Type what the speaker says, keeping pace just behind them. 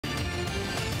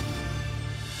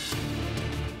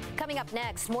Coming up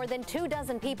next, more than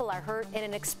 24 people are hurt in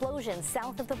an explosion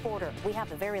south of the border. We have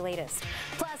the very latest.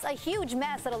 Plus, a huge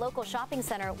mess at a local shopping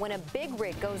center when a big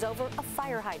rig goes over a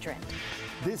fire hydrant.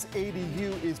 This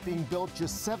ADU is being built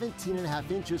just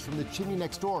 17.5 inches from the chimney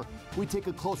next door. We take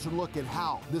a closer look at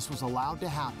how this was allowed to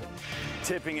happen.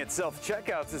 Tipping at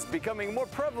self-checkouts is becoming more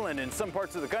prevalent in some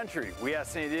parts of the country. We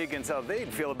asked San Diegans how they'd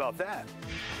feel about that.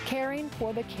 Caring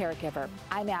for the caregiver.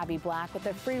 I'm Abby Black with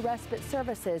the free respite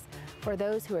services for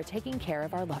those who are taking care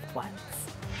of our loved ones.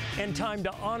 And time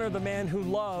to honor the man who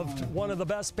loved one of the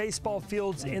best baseball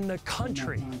fields in the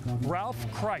country, Ralph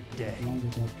Kripe Day.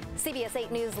 CBS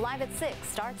 8 News Live at 6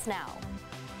 starts now.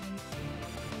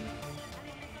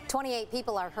 28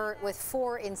 people are hurt, with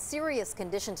 4 in serious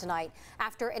condition tonight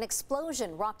after an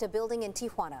explosion rocked a building in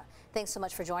Tijuana. Thanks so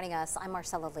much for joining us. I'm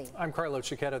Marcella Lee. I'm Carlo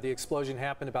Chiquetta. The explosion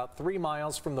happened about 3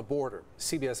 miles from the border.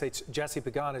 CBS 8's Jesse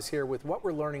Pagan is here with what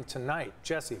we're learning tonight.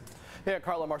 Jesse. Yeah,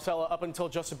 Carla, Marcella, up until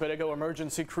just a bit ago,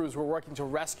 emergency crews were working to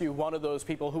rescue one of those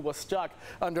people who was stuck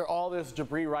under all this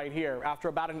debris right here. After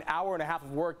about an hour and a half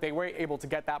of work, they were able to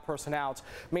get that person out.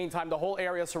 Meantime, the whole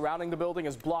area surrounding the building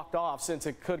is blocked off since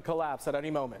it could collapse at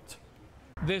any moment.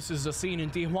 This is a scene in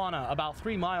Tijuana, about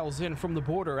 3 miles in from the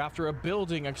border, after a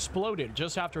building exploded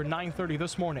just after 9:30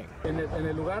 this morning.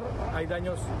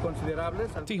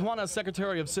 Tijuana's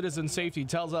Secretary of Citizen Safety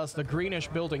tells us the greenish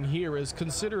building here is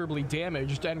considerably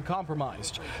damaged and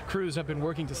compromised. Crews have been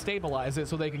working to stabilize it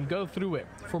so they can go through it.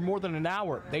 For more than an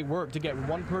hour, they worked to get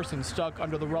one person stuck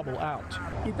under the rubble out.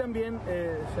 Y también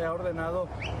se ha ordenado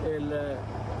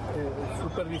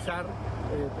supervisar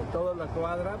toda la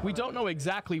cuadra. We don't know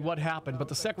exactly what happened, but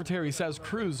the secretary says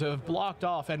crews have blocked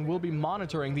off and will be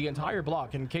monitoring the entire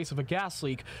block in case of a gas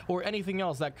leak or anything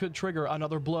else that could trigger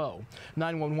another blow.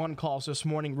 911 calls this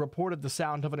morning reported the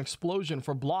sound of an explosion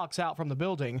for blocks out from the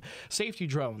building. Safety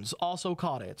drones also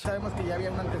caught it.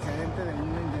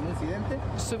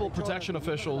 Civil protection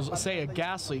officials say a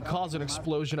gas leak caused an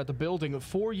explosion at the building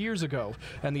 4 years ago,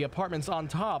 and the apartments on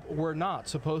top were not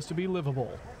supposed to be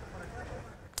livable.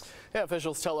 Yeah,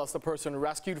 officials tell us the person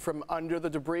rescued from under the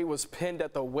debris was pinned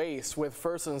at the waist with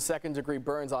first and second degree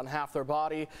burns on half their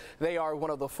body. They are one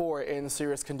of the 4 in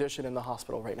serious condition in the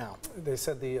hospital right now. They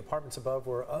said the apartments above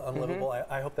were unlivable.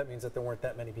 I hope that means that there weren't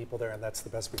that many people there, and that's the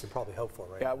best we could probably hope for,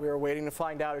 right? Yeah, we were waiting to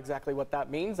find out exactly what that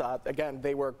means. Again,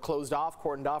 they were closed off,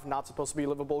 cordoned off, not supposed to be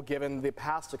livable given the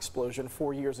past explosion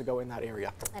 4 years ago in that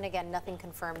area. And again, nothing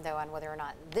confirmed, though, on whether or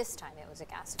not this time it was a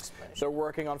gas explosion. They're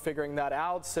working on figuring that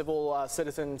out. Civil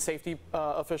citizen safety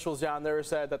officials down there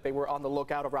said that they were on the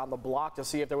lookout around the block to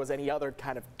see if there was any other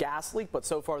kind of gas leak, but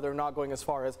so far they're not going as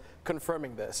far as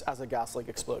confirming this as a gas leak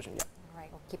explosion yet. All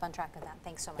right, we'll keep on track of that.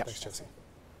 Thanks so much. Thanks, Jesse.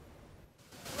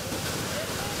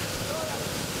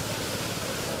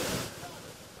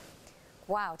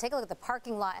 Wow, take a look at the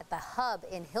parking lot at the Hub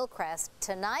in Hillcrest.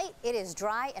 Tonight, it is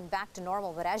dry and back to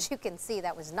normal, but as you can see,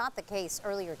 that was not the case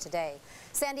earlier today.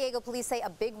 San Diego police say a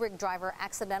big rig driver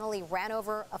accidentally ran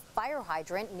over a fire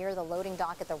hydrant near the loading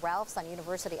dock at the Ralphs on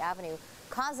University Avenue,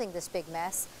 causing this big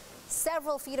mess.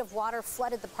 Several feet of water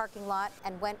flooded the parking lot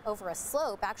and went over a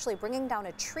slope, actually bringing down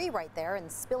a tree right there and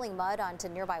spilling mud onto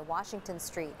nearby Washington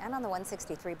Street and on the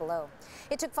 163 below.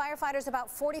 It took firefighters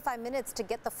about 45 minutes to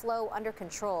get the flow under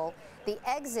control. The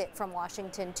exit from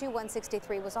Washington to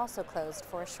 163 was also closed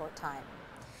for a short time.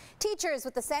 Teachers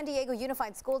with the San Diego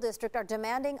Unified School District are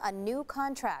demanding a new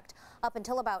contract. Up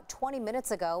until about 20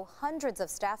 minutes ago, hundreds of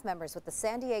staff members with the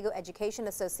San Diego Education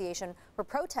Association were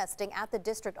protesting at the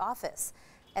district office.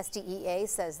 SDEA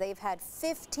says they've had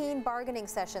 15 bargaining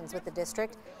sessions with the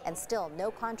district and still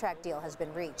no contract deal has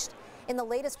been reached. In the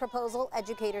latest proposal,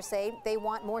 educators say they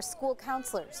want more school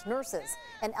counselors, nurses,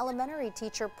 and elementary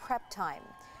teacher prep time.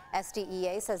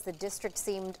 SDEA says the district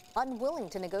seemed unwilling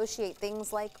to negotiate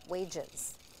things like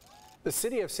wages. The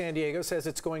city of San Diego says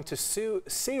it's going to sue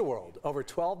SeaWorld over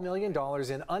 $12 million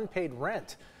in unpaid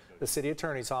rent. The city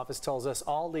attorney's office tells us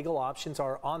all legal options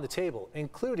are on the table,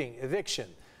 including eviction.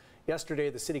 Yesterday,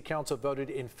 the City Council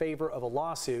voted in favor of a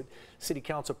lawsuit. City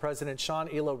Council President Sean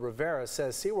Elo Rivera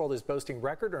says SeaWorld is boasting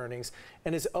record earnings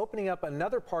and is opening up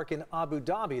another park in Abu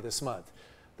Dhabi this month.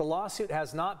 The lawsuit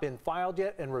has not been filed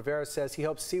yet, and Rivera says he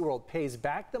hopes SeaWorld pays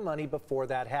back the money before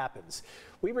that happens.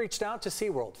 We reached out to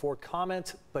SeaWorld for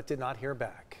comment, but did not hear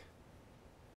back.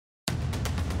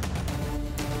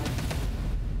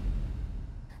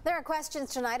 There are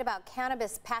questions tonight about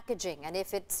cannabis packaging and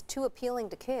if it's too appealing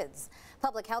to kids.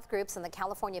 Public health groups and the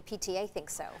California PTA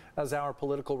think so. As our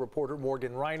political reporter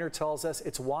Morgan Reiner tells us,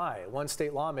 it's why one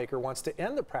state lawmaker wants to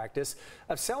end the practice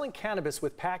of selling cannabis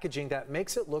with packaging that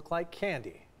makes it look like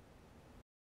candy.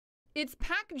 It's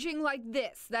packaging like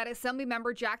this that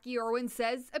Assemblymember Jackie Irwin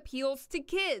says appeals to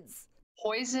kids.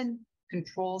 Poison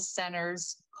Control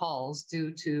Center's calls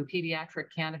due to pediatric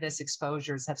cannabis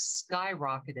exposures have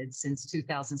skyrocketed since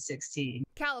 2016.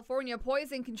 California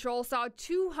Poison Control saw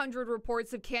 200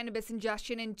 reports of cannabis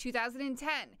ingestion in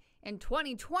 2010. In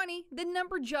 2020, the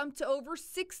number jumped to over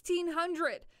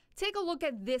 1,600. Take a look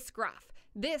at this graph.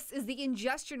 This is the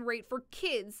ingestion rate for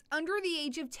kids under the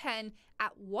age of 10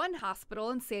 at one hospital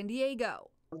in San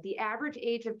Diego. The average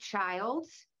age of child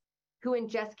who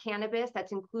ingests cannabis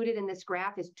that's included in this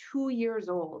graph is 2 years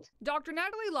old. Dr.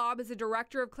 Natalie Lobb is a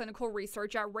director of clinical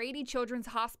research at Rady Children's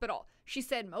Hospital. She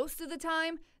said most of the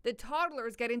time, the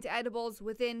toddlers get into edibles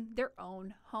within their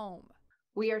own home.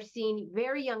 We are seeing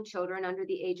very young children under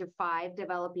the age of 5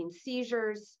 developing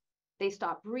seizures. They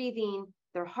stop breathing,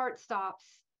 their heart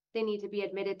stops, they need to be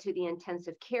admitted to the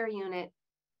intensive care unit,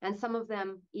 and some of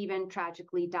them even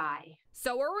tragically die.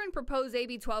 So Irwin proposed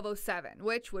AB 1207,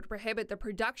 which would prohibit the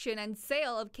production and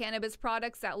sale of cannabis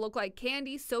products that look like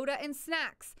candy, soda, and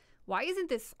snacks. Why isn't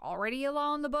this already a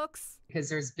law in the books? Because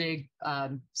there's big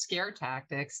scare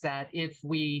tactics that if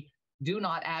we do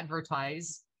not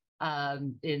advertise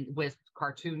with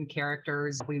cartoon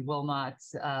characters, we will not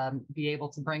be able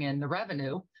to bring in the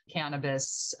revenue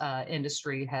cannabis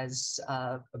industry has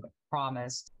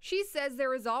promised. She says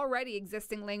there is already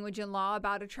existing language in law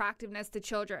about attractiveness to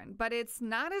children, but it's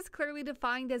not as clearly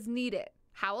defined as needed.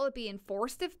 How will it be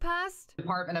enforced if passed?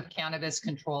 Department of Cannabis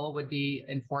Control would be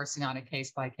enforcing on a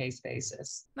case-by-case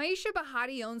basis. Maisha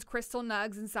Bahati owns Crystal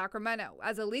Nugs in Sacramento.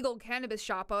 As a legal cannabis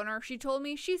shop owner, she told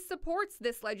me she supports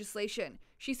this legislation.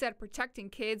 She said protecting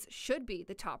kids should be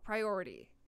the top priority.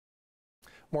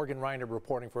 Morgan Reiner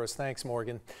reporting for us. Thanks,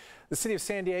 Morgan. The city of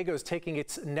San Diego is taking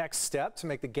its next step to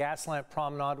make the Gaslamp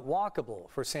Promenade walkable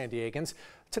for San Diegans.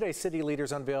 Today, city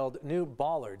leaders unveiled new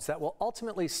bollards that will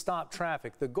ultimately stop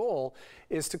traffic. The goal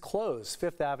is to close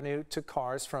Fifth Avenue to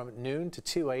cars from noon to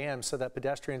 2 a.m. so that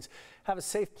pedestrians have a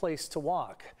safe place to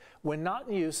walk. When not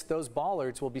in use, those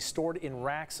bollards will be stored in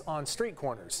racks on street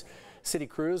corners. City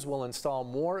crews will install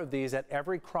more of these at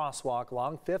every crosswalk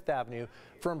along Fifth Avenue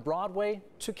from Broadway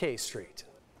to K Street.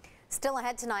 Still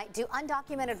ahead tonight, do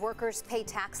undocumented workers pay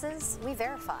taxes? We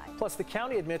verify. Plus, the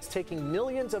county admits taking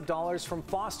millions of dollars from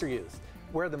foster youth,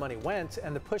 where the money went,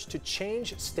 and the push to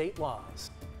change state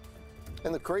laws.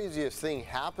 And the craziest thing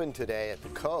happened today at the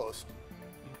coast.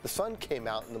 The sun came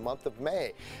out in the month of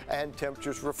May, and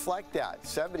temperatures reflect that.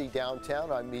 70 downtown.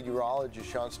 I'm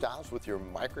meteorologist Sean Stiles with your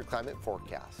microclimate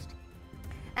forecast.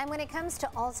 And when it comes to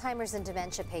Alzheimer's and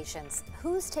dementia patients,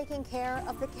 who's taking care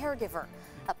of the caregiver?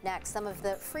 Up next, some of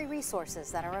the free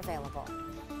resources that are available.